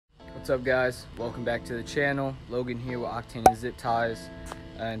What's up, guys? Welcome back to the channel. Logan here with Octane and Zip Ties,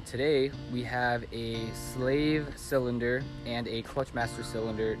 and today we have a slave cylinder and a clutch master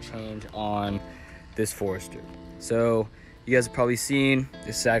cylinder change on this Forester. So you guys have probably seen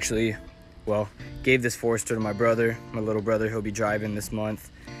this. Is actually, well, gave this Forester to my brother, my little brother. He'll be driving this month,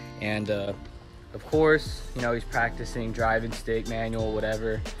 and of course, you know, he's practicing driving stick, manual,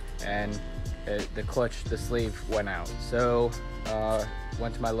 whatever, and the clutch, the slave went out. So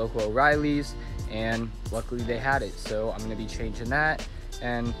went to my local O'Reilly's, and luckily they had it. So I'm gonna be changing that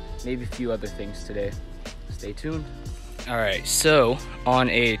and maybe a few other things today. Stay tuned. All right, so on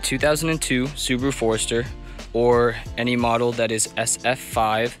a 2002 Subaru Forester, or any model that is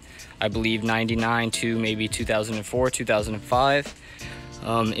SF5, I believe 99 to maybe 2004, 2005,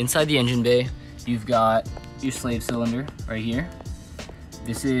 inside the engine bay, you've got your slave cylinder right here.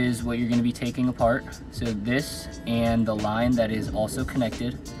 This is what you're going to be taking apart. So this and the line that is also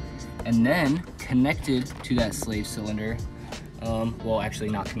connected, and then connected to that slave cylinder, well, actually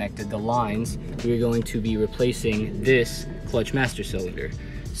not connected, the lines, we're going to be replacing this clutch master cylinder.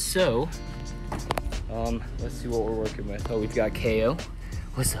 So let's see what we're working with. Oh, we've got KO.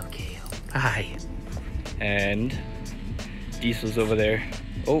 What's up, KO? Hi. And Diesel's over there.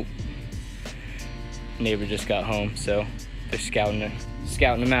 Oh, neighbor just got home, so they're scouting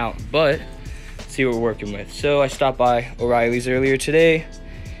them out, but let's see what we're working with. So I stopped by O'Reilly's earlier today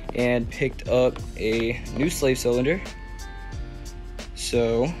and picked up a new slave cylinder.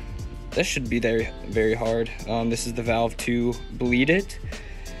 So that should be very hard. This is the valve to bleed it.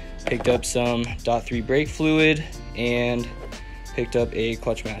 Picked up some .3 brake fluid and picked up a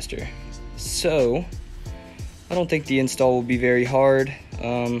clutch master. So I don't think the install will be very hard.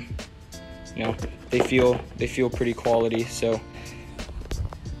 You know, they feel pretty quality, so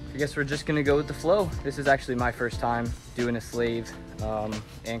I guess we're just gonna go with the flow. This is actually my first time doing a slave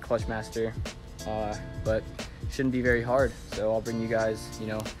and clutch master, but shouldn't be very hard. So I'll bring you guys, you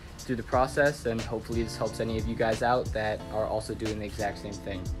know, through the process, and hopefully this helps any of you guys out that are also doing the exact same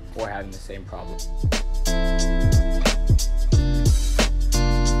thing or having the same problem.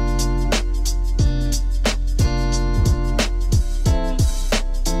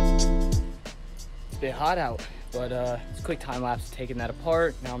 It's a bit hot out, but it's a quick time lapse taking that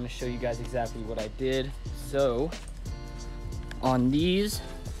apart. Now I'm gonna show you guys exactly what I did. So on these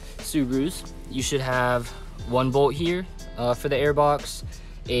Subarus, you should have one bolt here for the airbox,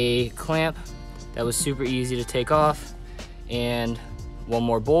 a clamp that was super easy to take off, and one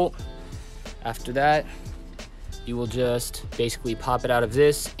more bolt. After that, you will just basically pop it out of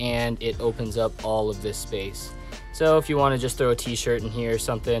this and it opens up all of this space. So if you want to just throw a t-shirt in here or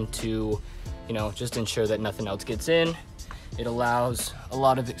something to, you know, just ensure that nothing else gets in. It allows a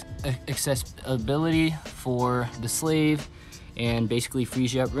lot of accessibility for the slave and basically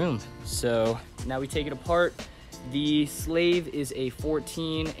frees you up room. So now we take it apart. The slave is a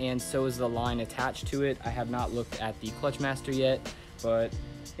 14 and so is the line attached to it. I have not looked at the clutch master yet, but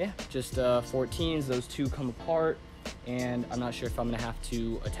yeah, just 14s, those two come apart, and I'm not sure if I'm gonna have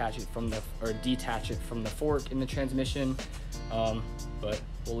to attach it from the, or detach it from the fork in the transmission, but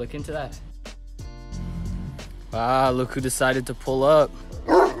we'll look into that. Wow, look who decided to pull up.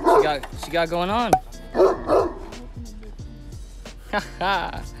 She got going on.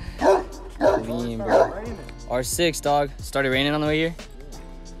 Haha. Clean, bro. R6, dog. Started raining on the way here?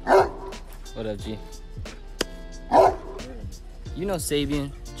 What up, G? You know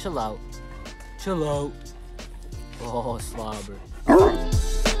Sabian. Chill out. Chill out. Oh, slobber.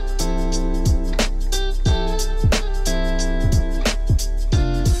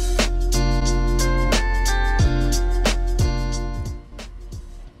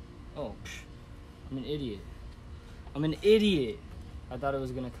 Oh, I'm an idiot. I'm an idiot. I thought it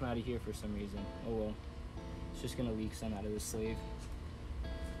was gonna come out of here for some reason. Oh well. It's just gonna leak some out of the sleeve.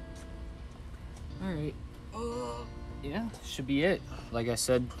 All right. Yeah, should be it. Like I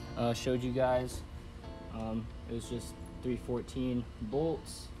said, showed you guys. It was just 314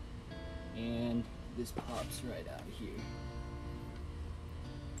 bolts, and this pops right out of here.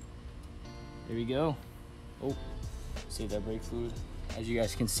 There we go. Oh, save that brake fluid. As you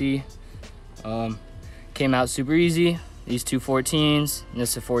guys can see, came out super easy. These two 14s, and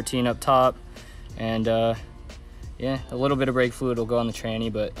this is a 14 up top, and yeah, a little bit of brake fluid will go on the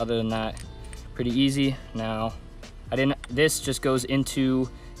tranny, but other than that, pretty easy. Now, this just goes into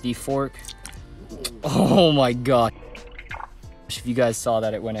the fork. Oh my god. If you guys saw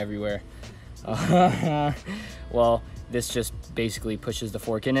that, it went everywhere. Well, this just basically pushes the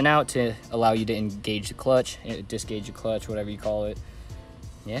fork in and out to allow you to engage the clutch, disengage the clutch, whatever you call it.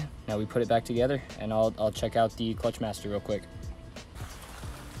 Yeah, now we put it back together, and I'll check out the clutch master real quick.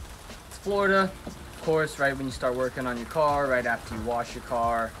 Florida, of course, right when you start working on your car, right after you wash your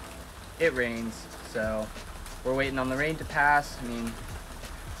car, it rains. So we're waiting on the rain to pass. I mean,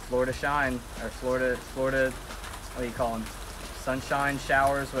 Florida shine, or Florida, what do you call them? Sunshine,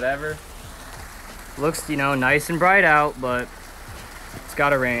 showers, whatever. Looks, you know, nice and bright out, but it's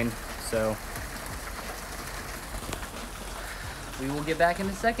gotta rain. So we will get back in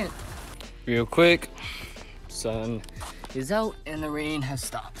a second. Real quick, sun is out and the rain has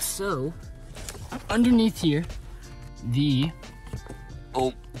stopped. So underneath here, the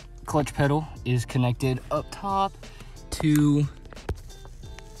clutch pedal is connected up top to,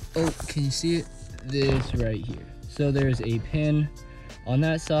 can you see it? This right here. So there's a pin on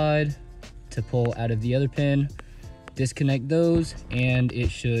that side to pull out of the other pin, disconnect those, and it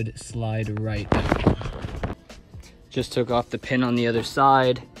should slide right out. Just took off the pin on the other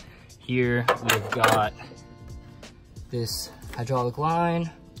side. Here we've got this hydraulic line.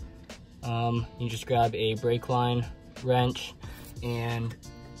 You just grab a brake line wrench, and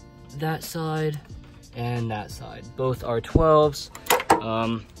that side and that side. Both are 12s.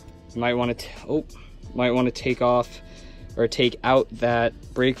 You might want to take off or take out that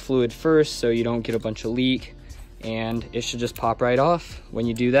brake fluid first so you don't get a bunch of leak, and it should just pop right off. When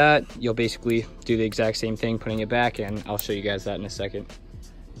you do that, you'll basically do the exact same thing, putting it back, and I'll show you guys that in a second.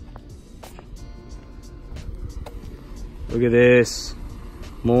 Look at this,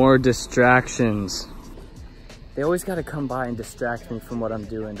 more distractions. They always gotta come by and distract me from what I'm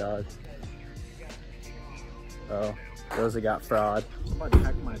doing, dog. Oh, those that got fraud.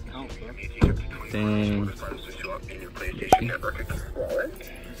 Dang.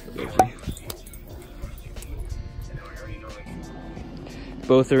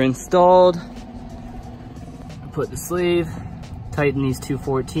 Both are installed. Put the sleeve, tighten these two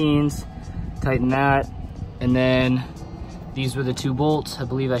 14s, tighten that, and then these were the two bolts I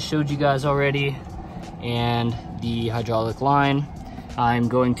believe I showed you guys already, and the hydraulic line. I'm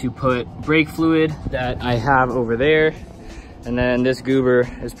going to put brake fluid that I have over there, and then this goober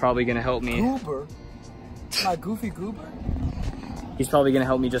is probably gonna help me. Goober? My goofy goober? He's probably gonna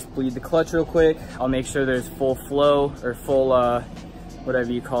help me just bleed the clutch real quick. I'll make sure there's full flow, or full,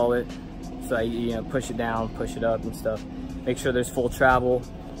 whatever you call it. So I, you know, push it down, push it up and stuff. Make sure there's full travel.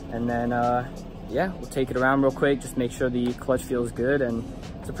 And then, yeah, we'll take it around real quick. Just make sure the clutch feels good. And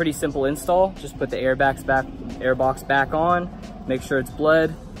it's a pretty simple install. Just put the airbox back on, make sure it's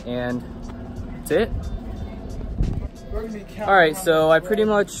bled, and that's it. All right, so I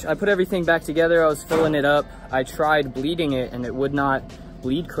put everything back together. I was filling it up. I tried bleeding it and it would not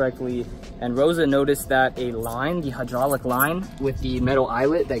bleed correctly. And Rosa noticed that a line, the hydraulic line with the metal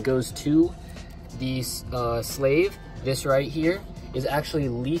eyelet that goes to the slave, this right here, is actually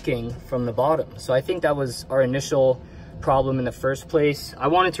leaking from the bottom. So I think that was our initial problem in the first place. I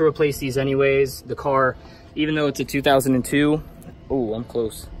wanted to replace these anyways. The car, even though it's a 2002, oh, I'm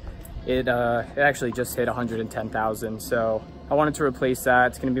close. It actually just hit 110,000. So I wanted to replace that.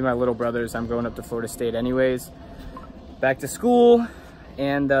 It's gonna be my little brother's. I'm going up to Florida State anyways. Back to school.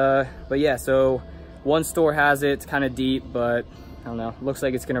 And, but yeah, so one store has it. It's kind of deep, but I don't know. Looks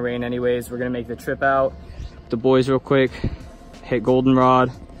like it's gonna rain anyways. We're gonna make the trip out. The boys real quick, hit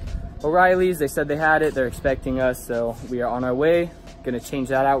Goldenrod. O'Reilly's, they said they had it. They're expecting us, so we are on our way. Gonna change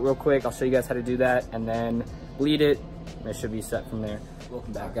that out real quick. I'll show you guys how to do that, and then bleed it, and it should be set from there.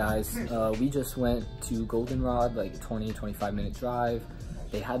 Welcome back, guys. We just went to Goldenrod, like a 20-25 minute drive.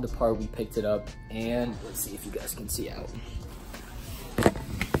 They had the part, we picked it up, and let's see if you guys can see out.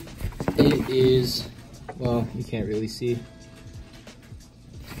 It is, well, you can't really see,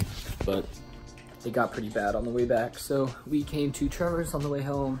 but it got pretty bad on the way back. So we came to Trevor's on the way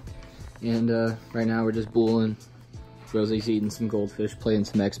home, and right now we're just booling. Rosie's eating some goldfish, playing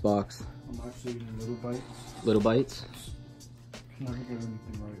some Xbox. I'm actually eating little bites. Little bites? Never get anything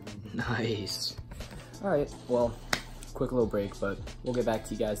right. Nice. All right, well, quick little break, but we'll get back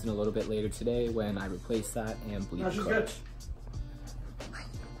to you guys in a little bit later today when I replace that and bleed the clutch.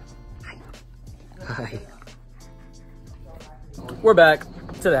 Hi. We're back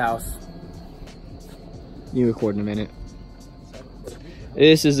to the house. You record in a minute.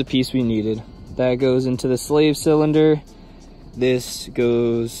 This is the piece we needed. That goes into the slave cylinder. This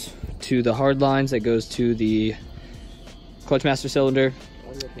goes to the hard lines. That goes to the clutch master cylinder.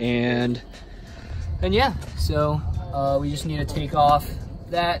 And yeah, so we just need to take off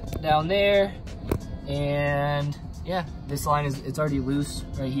that down there. And yeah, this line it's already loose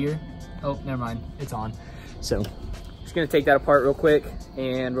right here. Oh, never mind, it's on. So just gonna take that apart real quick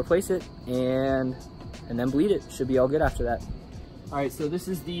and replace it, and then bleed it. Should be all good after that. All right, so this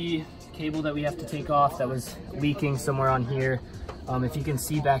is the cable that we have to take off that was leaking somewhere on here. If you can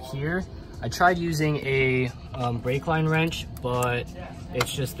see back here, I tried using a brake line wrench, but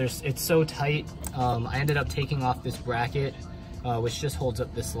it's just, it's so tight. I ended up taking off this bracket, which just holds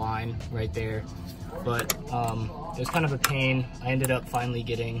up this line right there. But it was kind of a pain. I ended up finally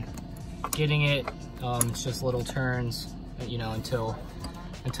getting it. It's just little turns, you know, until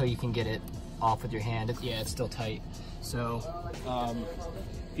you can get it off with your hand. Yeah, it's still tight. So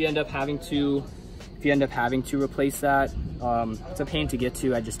if you end up having to replace that, it's a pain to get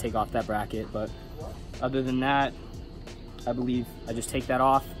to. I just take off that bracket, but other than that, I believe I just take that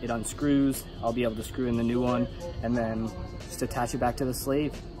off, it unscrews, I'll be able to screw in the new one, and then just attach it back to the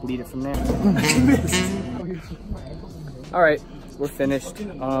Slave, lead it from there. All right, we're finished.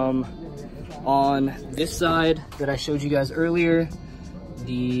 On this side that I showed you guys earlier,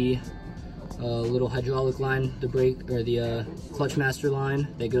 the little hydraulic line, the brake or the clutch master line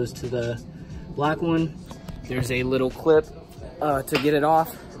that goes to the black one, there's a little clip to get it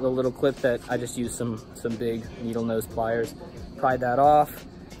off. The little clip that I just used some big needle nose pliers, pried that off,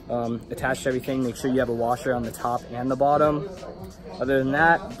 attached everything. Make sure you have a washer on the top and the bottom. Other than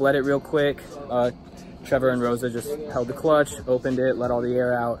that, bled it real quick. Trevor and Rosa just held the clutch, opened it, let all the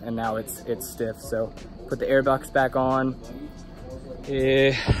air out, and now it's stiff. So put the air box back on.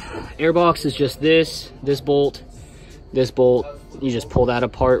 Air box is just this bolt, you just pull that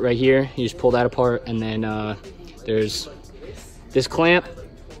apart right here. You just pull that apart, and then there's this clamp,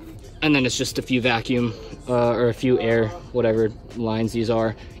 and then it's just a few vacuum or a few air, whatever lines these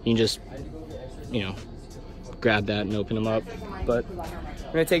are. You can just, you know, grab that and open them up. But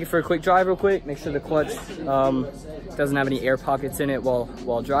I'm gonna take it for a quick drive real quick, make sure the clutch doesn't have any air pockets in it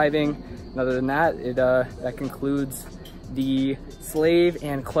while driving. And other than that, that concludes the Slave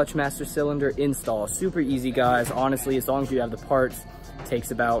and Clutch Master Cylinder install. Super easy, guys. Honestly, as long as you have the parts, it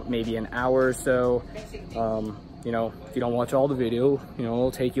takes about maybe an hour or so. You know, if you don't watch all the video, you know,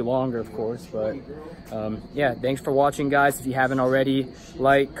 it'll take you longer, of course. But yeah, thanks for watching, guys. If you haven't already,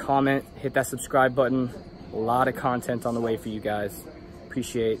 like, comment, hit that subscribe button. A lot of content on the way for you guys.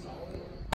 Appreciate